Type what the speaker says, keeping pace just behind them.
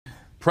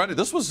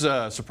This was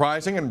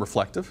surprising and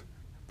reflective.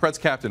 Preds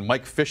captain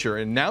Mike Fisher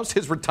announced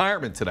his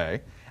retirement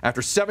today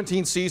after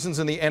 17 seasons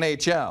in the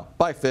NHL.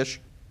 Bye,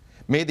 Fish.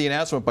 Made the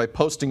announcement by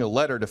posting a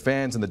letter to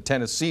fans in the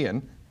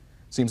Tennessean.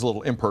 Seems a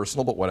little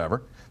impersonal, but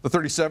whatever. The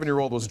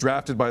 37-year-old was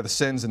drafted by the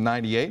Sens in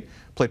 '98,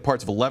 played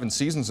parts of 11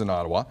 seasons in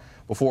Ottawa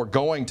before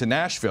going to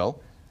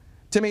Nashville.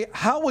 Timmy,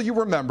 how will you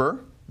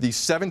remember the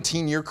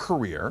 17-year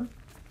career?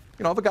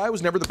 You know, of a guy who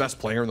was never the best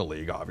player in the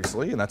league,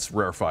 obviously, and that's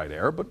rarefied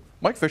air, but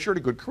Mike Fisher had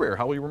a good career.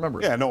 How will you remember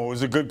it? Yeah, no, it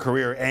was a good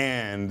career,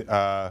 and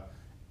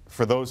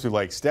for those who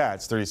like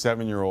stats,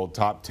 37-year-old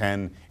top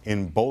 10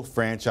 in both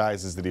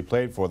franchises that he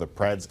played for, the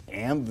Preds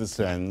and the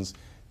Sens,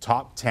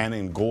 top 10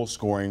 in goal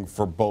scoring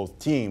for both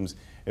teams.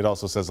 It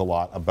also says a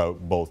lot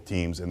about both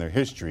teams and their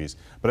histories.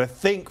 But I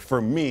think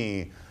for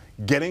me,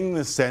 getting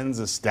the Sens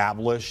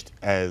established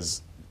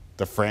as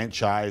the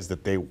franchise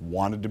that they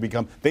wanted to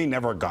become, they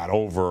never got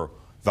over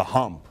the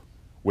hump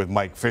with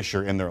Mike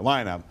Fisher in their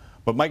lineup.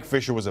 But Mike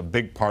Fisher was a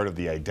big part of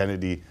the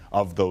identity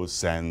of those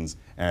Sens,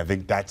 and I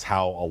think that's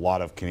how a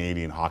lot of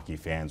Canadian hockey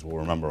fans will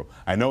remember him.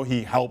 I know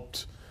he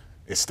helped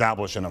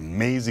establish an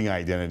amazing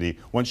identity.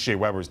 Once Shea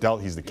Weber's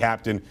dealt, he's the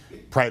captain.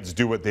 Preds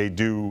do what they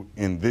do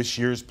in this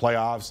year's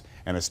playoffs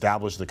and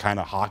establish the kind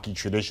of hockey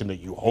tradition that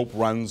you hope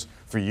runs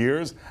for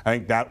years. I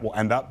think that will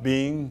end up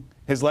being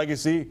his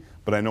legacy,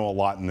 but I know a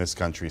lot in this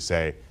country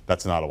say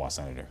that's an Ottawa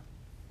Senator.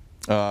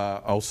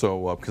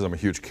 Also, because I'm a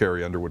huge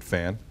Carrie Underwood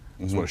fan,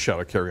 I just want to shout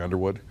out Carrie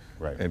Underwood.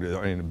 Right. And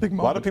a big A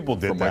lot of people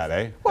did that,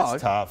 eh? Well,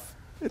 that's tough.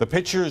 The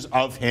pictures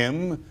of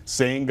him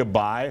saying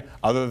goodbye,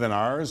 other than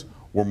ours,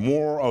 were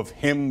more of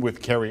him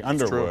with Carrie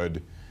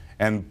Underwood,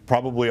 and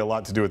probably a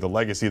lot to do with the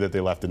legacy that they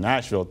left in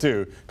Nashville,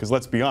 too. Because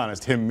let's be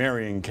honest, him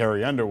marrying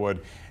Carrie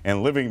Underwood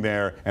and living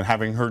there and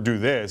having her do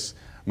this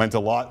meant a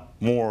lot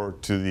more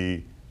to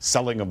the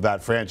selling of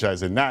that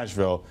franchise in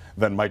Nashville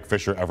than Mike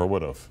Fisher ever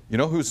would have. You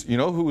know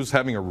who's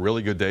having a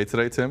really good day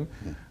today, Tim?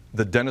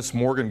 The Dennis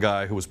Morgan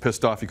guy who was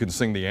pissed off he couldn't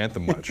sing the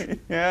anthem much.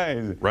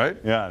 Yeah. Right?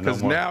 Yeah.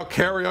 Because now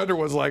Carrie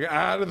Underwood's like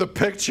out of the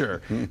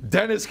picture.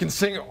 Dennis can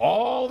sing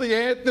all the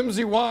anthems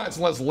he wants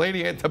unless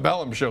Lady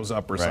Antebellum shows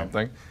up or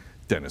something.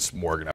 Dennis Morgan.